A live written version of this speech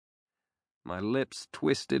My lips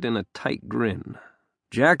twisted in a tight grin.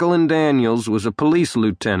 Jacqueline Daniels was a police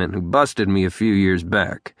lieutenant who busted me a few years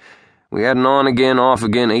back. We had an on-again,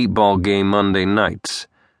 off-again 8-ball game Monday nights.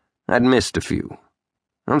 I'd missed a few.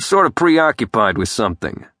 I'm sort of preoccupied with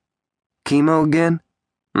something. Chemo again?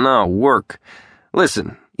 No, work.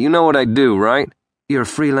 Listen, you know what I do, right? You're a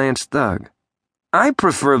freelance thug. I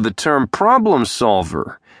prefer the term problem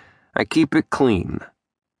solver. I keep it clean.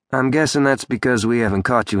 I'm guessing that's because we haven't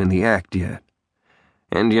caught you in the act yet.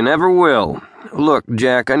 And you never will. Look,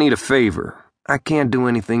 Jack, I need a favor. I can't do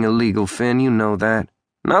anything illegal, Finn, you know that.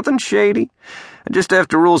 Nothing shady. I just have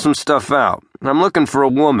to rule some stuff out. I'm looking for a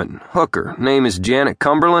woman, hooker. Name is Janet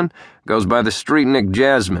Cumberland. Goes by the street nick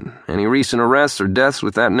Jasmine. Any recent arrests or deaths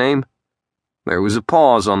with that name? There was a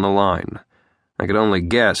pause on the line. I could only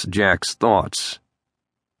guess Jack's thoughts.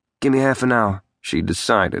 Give me half an hour, she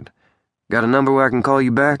decided. Got a number where I can call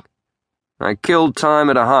you back? I killed time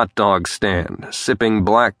at a hot dog stand, sipping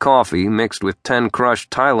black coffee mixed with 10 crushed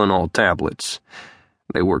Tylenol tablets.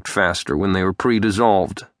 They worked faster when they were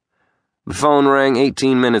pre-dissolved. The phone rang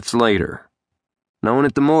 18 minutes later. No one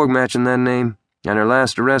at the morgue matching that name, and her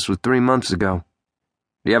last arrest was 3 months ago.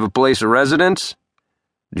 Do you have a place of residence?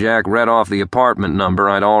 Jack read off the apartment number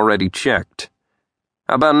I'd already checked.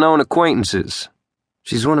 How about known acquaintances?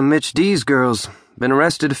 She's one of Mitch D's girls. Been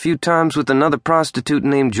arrested a few times with another prostitute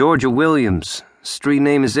named Georgia Williams. Street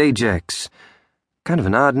name is Ajax. Kind of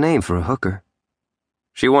an odd name for a hooker.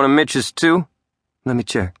 She one of Mitch's too? Let me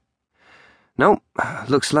check. Nope,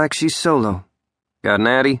 looks like she's solo. Got an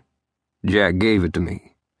addy? Jack gave it to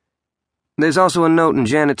me. There's also a note in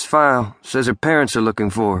Janet's file. Says her parents are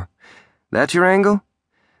looking for her. That's your angle?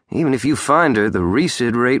 Even if you find her, the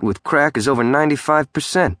recid rate with crack is over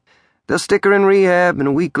 95%. They'll stick her in rehab, and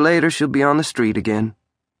a week later she'll be on the street again.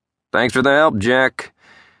 Thanks for the help, Jack.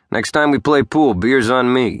 Next time we play pool, beer's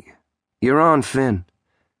on me. You're on, Finn.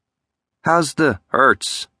 How's the...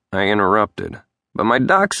 Hurts, I interrupted. But my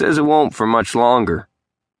doc says it won't for much longer.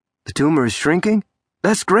 The tumor is shrinking?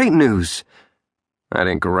 That's great news. I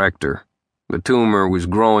didn't correct her. The tumor was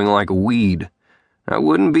growing like a weed. I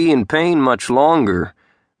wouldn't be in pain much longer,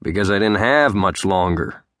 because I didn't have much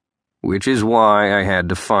longer. Which is why I had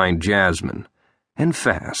to find Jasmine. And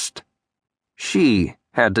fast. She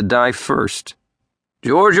had to die first.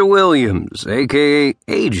 Georgia Williams, a.k.a.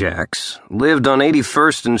 Ajax, lived on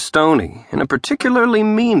 81st and Stony, in a particularly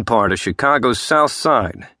mean part of Chicago's South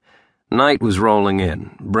Side. Night was rolling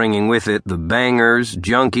in, bringing with it the bangers,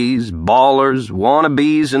 junkies, ballers,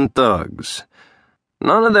 wannabes, and thugs.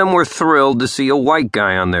 None of them were thrilled to see a white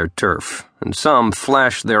guy on their turf, and some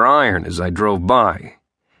flashed their iron as I drove by.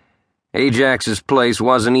 Ajax's place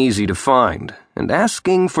wasn't easy to find, and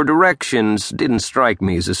asking for directions didn't strike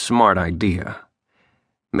me as a smart idea.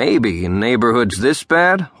 Maybe in neighborhoods this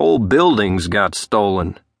bad, whole buildings got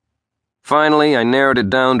stolen. Finally, I narrowed it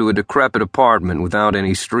down to a decrepit apartment without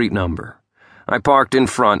any street number. I parked in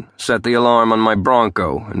front, set the alarm on my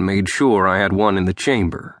Bronco, and made sure I had one in the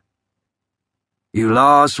chamber. You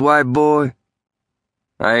lost, white boy?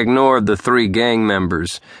 I ignored the 3 gang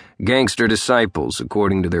members, gangster disciples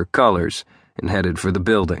according to their colors, and headed for the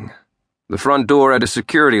building. The front door had a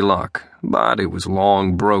security lock, but it was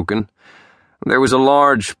long broken. There was a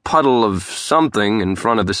large puddle of something in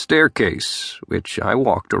front of the staircase, which I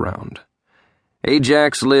walked around.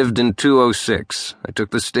 Ajax lived in 206. I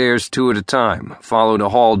took the stairs 2 at a time, followed a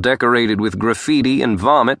hall decorated with graffiti and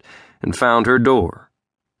vomit, and found her door.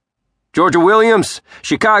 Georgia Williams,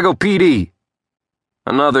 Chicago PD.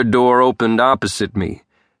 Another door opened opposite me,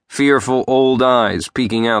 fearful old eyes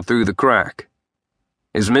peeking out through the crack.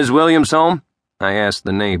 Is Ms. Williams home? I asked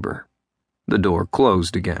the neighbor. The door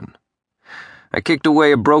closed again. I kicked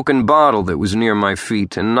away a broken bottle that was near my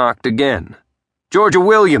feet and knocked again. Georgia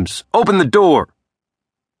Williams, open the door!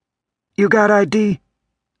 You got ID?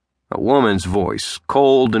 A woman's voice,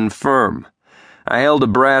 cold and firm. I held a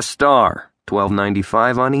brass star,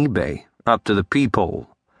 $12.95 on eBay, up to the peephole.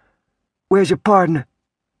 Where's your partner?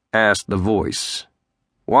 Asked the voice.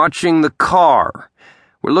 Watching the car.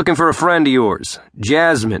 We're looking for a friend of yours,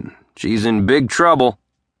 Jasmine. She's in big trouble.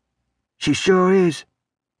 She sure is.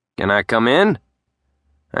 Can I come in?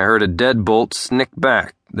 I heard a deadbolt snick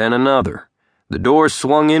back, then another. The door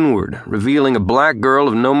swung inward, revealing a black girl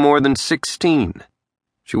of no more than 16.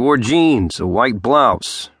 She wore jeans, a white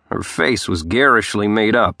blouse. Her face was garishly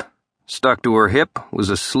made up. Stuck to her hip was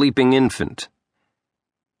a sleeping infant.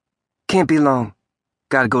 Can't be long.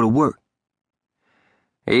 Gotta go to work.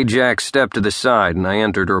 Ajax stepped to the side and I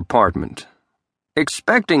entered her apartment.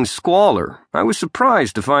 Expecting squalor, I was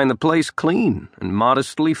surprised to find the place clean and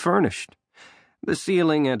modestly furnished. The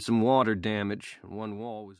ceiling had some water damage, and one wall was